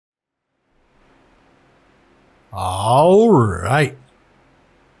All right.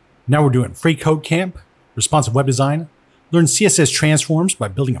 Now we're doing FreeCodeCamp, responsive web design, learn CSS transforms by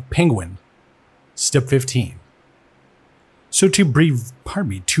building a penguin. Step 15. So to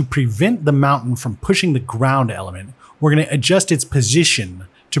prevent the mountain from pushing the ground element, we're going to adjust its position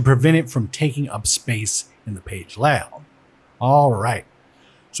to prevent it from taking up space in the page layout. All right.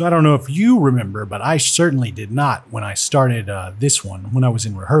 So I don't know if you remember, but I certainly did not when I started this one, when I was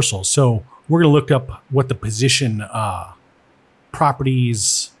in rehearsal. So we're going to look up what the position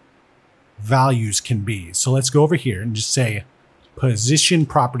properties values can be. So let's go over here and just say position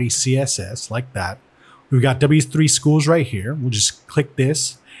property CSS like that. We've got W3 schools right here. We'll just click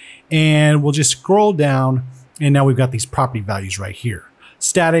this and we'll just scroll down. And now we've got these property values right here.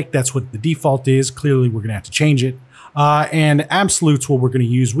 Static, that's what the default is. Clearly, we're going to have to change it. And absolute's what we're going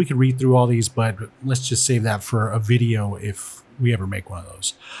to use. We could read through all these, but let's just save that for a video if we ever make one of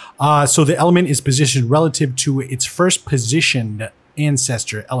those. So the element is positioned relative to its first positioned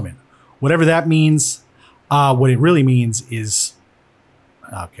ancestor element. Whatever that means, what it really means is,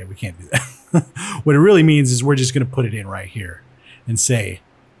 okay, we can't do that. What it really means is we're just going to put it in right here and say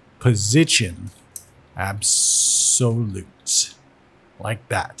position absolute like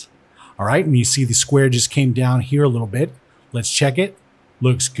that. All right, and you see the square just came down here a little bit. Let's check it.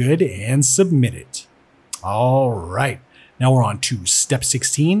 Looks good and submit it. All right, now we're on to step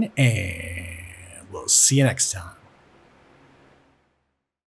 16 and we'll see you next time.